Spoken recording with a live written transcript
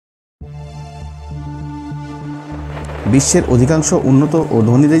বিশ্বের অধিকাংশ উন্নত ও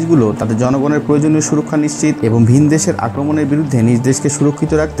ধনী দেশগুলো তাদের জনগণের প্রয়োজনীয় সুরক্ষা নিশ্চিত এবং ভিন দেশের আক্রমণের বিরুদ্ধে নিজ দেশকে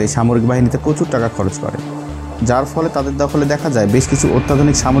সুরক্ষিত রাখতে সামরিক বাহিনীতে প্রচুর টাকা খরচ করে, যার ফলে তাদের দখলে দেখা যায় বেশ কিছু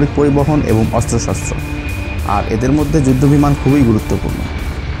অত্যাধুনিক সামরিক পরিবহন এবং অস্ত্রশস্ত্র। আর এদের মধ্যে যুদ্ধবিমান খুবই গুরুত্বপূর্ণ।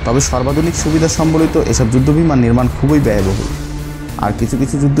 তবে সর্বাধুনিক সুবিধা সম্বলিত এসব যুদ্ধবিমান নির্মাণ খুবই ব্যয়বহুল, আর কিছু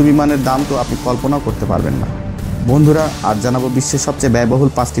কিছু যুদ্ধবিমানের দাম তো আপনি কল্পনাও করতে পারবেন না। বন্ধুরা, আজ জানাবো বিশ্বের সবচেয়ে ব্যয়বহুল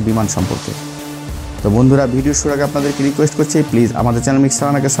 5টি বিমান সম্পর্কে। তো বন্ধুরা, ভিডিও শুরুর আগে আপনাদেরকে রিকোয়েস্ট করছি, প্লিজ আমাদের চ্যানেল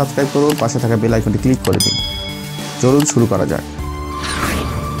মিক্সররানাকে সাবস্ক্রাইব করুন, পাশে থাকা বেল আইকনটি ক্লিক করে দিন। চলুন শুরু করা যাক।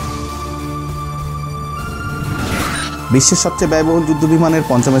 বিশ্বের সবচেয়ে ব্যয়বহুল যুদ্ধবিমানের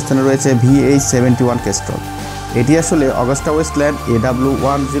 5ম স্থানে রয়েছে VH-71 কেস্ট্রল। এটি আসলে অগাস্টা ওয়েস্টল্যান্ড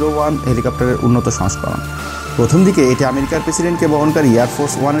AW101 হেলিকপ্টারের উন্নত সংস্করণ। প্রথম দিকে এটি আমেরিকার প্রেসিডেন্টকে বহনকারী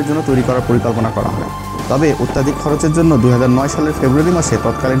এয়ারফোর্স ওয়ানের জন্য তৈরি করার পরিকল্পনা করা হয়। তবে অত্যাধিক খরচের জন্য 2009 সালের ফেব্রুয়ারি মাসে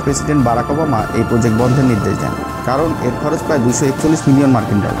তৎকালীন প্রেসিডেন্ট বারাক ওবামা এই প্রজেক্ট বন্ধের নির্দেশ দেন, কারণ এর খরচ প্রায় $241 মিলিয়ন।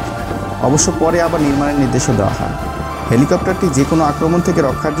 অবশ্য পরে আবার নির্মাণের নির্দেশও দেওয়া হয়। হেলিকপ্টারটি যে কোনো আক্রমণ থেকে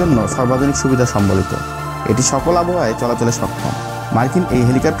রক্ষার জন্য সর্বাধুনিক সুবিধা সম্বলিত। এটি সকল আবহাওয়ায় চলাচলে সক্ষম। মার্কিন এই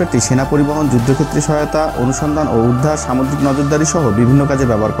হেলিকপ্টারটি সেনা পরিবহন, যুদ্ধক্ষেত্রে সহায়তা, অনুসন্ধান ও উদ্ধার, সামুদ্রিক নজরদারি সহ বিভিন্ন কাজে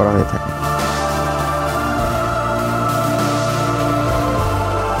ব্যবহার করা হয়ে থাকে।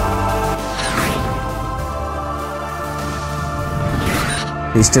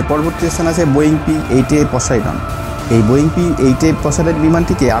 লিস্টের পরবর্তী স্থান আছে বোয়িং P-8A পসাইডন। এই বোয়িং P-8A পসাইডন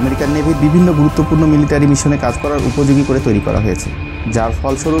বিমানটিকে আমেরিকান নেভির বিভিন্ন গুরুত্বপূর্ণ মিলিটারি মিশনে কাজ করার উপযোগী করে তৈরি করা হয়েছে, যার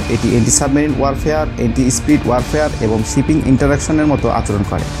ফলস্বরূপ এটি anti submarine warfare, anti speed warfare এবং শিপিং ইন্টারাকশনের মতো আচরণ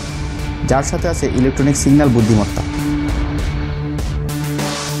করে, যার সাথে আছে ইলেকট্রনিক সিগন্যাল বুদ্ধিমত্তা।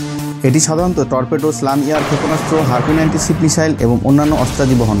 এটি সাধারণত টর্পেডো, স্লাম ইয়ার ক্ষেপণাস্ত্র, হারপুন অ্যান্টিশিপ মিসাইল এবং অন্যান্য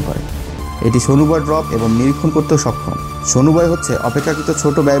অস্ত্রাদি বহন করে। এটি সোনুবয় ড্রপ এবং নিরীক্ষণ করতেও সক্ষম। সোনুবয় হচ্ছে অপেক্ষাকৃত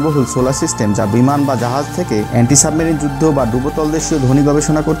ছোট ব্যয়বহুল সোলার সিস্টেম, যা বিমান বা জাহাজ থেকে অ্যান্টি সাবমেরিন যুদ্ধ বা ডুবোতলদেশীয় ধ্বনি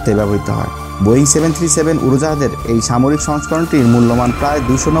গবেষণা করতে ব্যবহৃত হয়। বোয়িং 737 উড়োজাহাজের এই সামরিক সংস্করণটির মূল্যমান প্রায়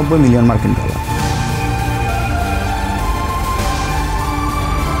 $290 মিলিয়ন।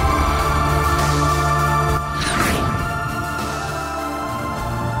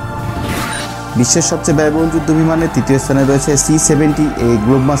 বিশ্বের সবচেয়ে ব্যয়বহুল যুদ্ধবিমানের 3য় স্থানে রয়েছে C-70A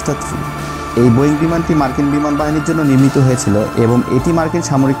গ্লোবমাস্টার 3। এই বোয়িং বিমানটি মার্কিন বিমান বাহিনীর জন্য নির্মিত হয়েছিল এবং এটি মার্কিন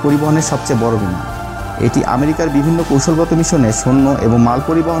সামরিক পরিবহনের সবচেয়ে বড় বিমান। এটি আমেরিকার বিভিন্ন কৌশলগত মিশনে সৈন্য এবং মাল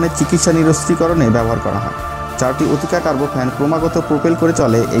পরিবহনের চিকিৎসা নিরস্ত্রীকরণে ব্যবহার করা হয়। 4টি অতিকা টার্বোফ্যান ক্রমাগত প্রোপেল করে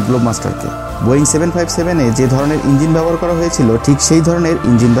চলে এই গ্লোবমাস্টারকে। বোয়িং 757-এ যে ধরনের ইঞ্জিন ব্যবহার করা হয়েছিল, ঠিক সেই ধরনের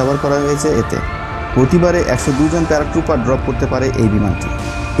ইঞ্জিন ব্যবহার করা হয়েছে এতে। প্রতিবারে 102 জন প্যারাট্রুপার ড্রপ করতে পারে এই বিমানটি।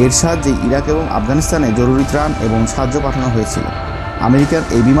 এর সাহায্যে ইরাক এবং আফগানিস্তানে জরুরি ত্রাণ এবং সাহায্য পাঠানো হয়েছিল। আমেরিকার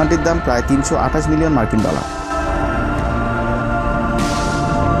এই বিমানটির দাম প্রায় $328 মিলিয়ন।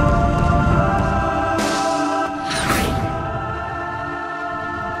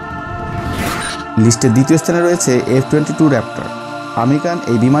 লিস্টের 2য় স্থানে রয়েছে F-22 র্যাপ্টর। আমেরিকান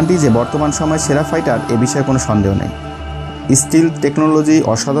এই বিমানটি যে বর্তমান সময়ের সেরা ফাইটার, এ বিষয়ে কোনো সন্দেহ নেই। স্টিল টেকনোলজি,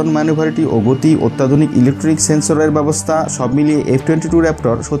 অসাধারণ ম্যানুভারিটি ও গতি, অত্যাধুনিক ইলেকট্রনিক সেন্সরের ব্যবস্থা, সব মিলিয়ে F-22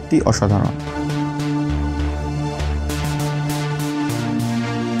 র্যাপ্টর সত্যি অসাধারণ।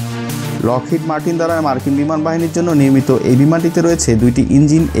 লকহিড মার্টিন দ্বারা মার্কিন বিমান বাহিনীর জন্য নির্মিত এই বিমানটিতে রয়েছে 2টি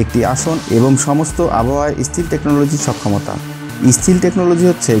ইঞ্জিন, 1টি আসন এবং সমস্ত আবহাওয়ায় স্থির টেকনোলজির সক্ষমতা। স্থির টেকনোলজি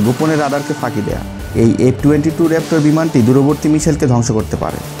হচ্ছে গোপনে রাডারকে ফাঁকি দেয়া। এই F-22 র্যাপ্টর বিমানটি দূরবর্তী মিসাইলকে ধ্বংস করতে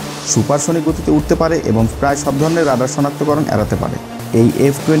পারে, সুপারসনিক গতিতে উঠতে পারে এবং প্রায় সব ধরনের রাডার শনাক্তকরণ এড়াতে পারে। এই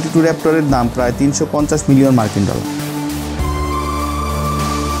F-22 র্যাপ্টরের দাম প্রায় $350 মিলিয়ন।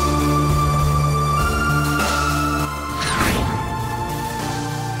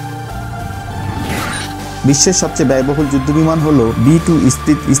 বিশ্বের সবচেয়ে ব্যয়বহুল যুদ্ধবিমান হল B-2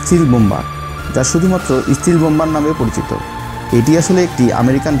 স্পিড স্টিল বোম্বার, যা শুধুমাত্র স্টিল বোম্বার নামে পরিচিত। এটি আসলে একটি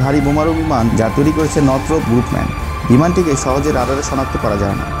আমেরিকান ভারী বোমারু বিমান, যা তৈরি করেছে নর্থ্রপ গ্রুপম্যান। বিমানটিকে সহজে রাডারে শনাক্ত করা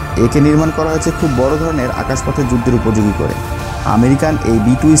যায় না। একে নির্মাণ করা হয়েছে খুব বড় ধরনের আকাশপথের যুদ্ধের উপযোগী করে। আমেরিকান এই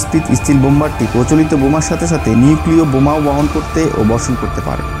B-2 স্পিড স্টিল বোম্বারটি প্রচলিত বোমার সাথে সাথে নিউক্লিয় বোমাও বহন করতে ও বর্ষণ করতে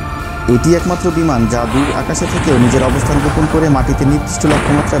পারে। এটি একমাত্র বিমান যা দূর আকাশে থেকেও নিজের অবস্থান গোপন করে মাটিতে নির্দিষ্ট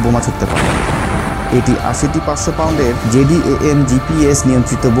লক্ষ্যমাত্রায় বোমা ছুটতে পারে। এটি 80টি 500 পাউন্ডের JDAM GPS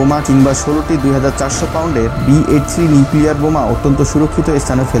নিয়ন্ত্রিত বোমা কিংবা 16টি 2400 পাউন্ডের B-83 নিউক্লিয়ার বোমা অত্যন্ত সুরক্ষিত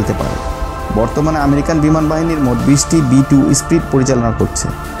স্থানে ফেলতে পারে। বর্তমানে আমেরিকান বিমান বাহিনীর মোট 20টি B-2 স্পিড পরিচালনা করছে।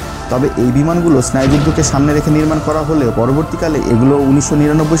 তবে এই বিমানগুলো স্নায়ুযুদ্ধকে সামনে রেখে নির্মাণ করা হলেও পরবর্তীকালে এগুলো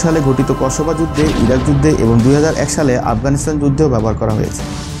 1999 সালে ঘটিত কসোভো যুদ্ধে, ইরাক যুদ্ধে এবং 2001 সালে আফগানিস্তান যুদ্ধেও ব্যবহার করা হয়েছে।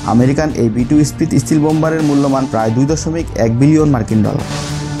 আমেরিকান এই B-2 স্পিড স্টিল বোম্বারের মূল্যমান প্রায় $2.1 বিলিয়ন।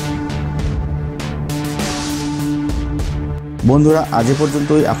 বন্ধুরা আজ এ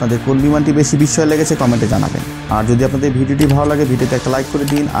পর্যন্তই। আপনাদের কোন বিমানটি বেশি বিস্ময় লেগেছে কমেন্টে জানাবেন। আর যদি আপনাদের ভিডিওটি ভালো লাগে ভিডিওতে একটা লাইক করে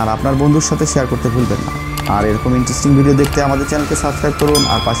দিন আর আপনার বন্ধুর সাথে শেয়ার করতে ভুলবেন না। আর এরকম ইন্টারেস্টিং ভিডিও দেখতে আমাদের চ্যানেলকে সাবস্ক্রাইব করুন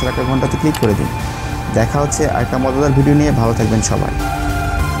আর পাশে রাখা ঘন্টাতে ক্লিক করে দিন। দেখা হচ্ছে আরেকটা মজাদার ভিডিও নিয়ে। ভালো থাকবেন সবাই।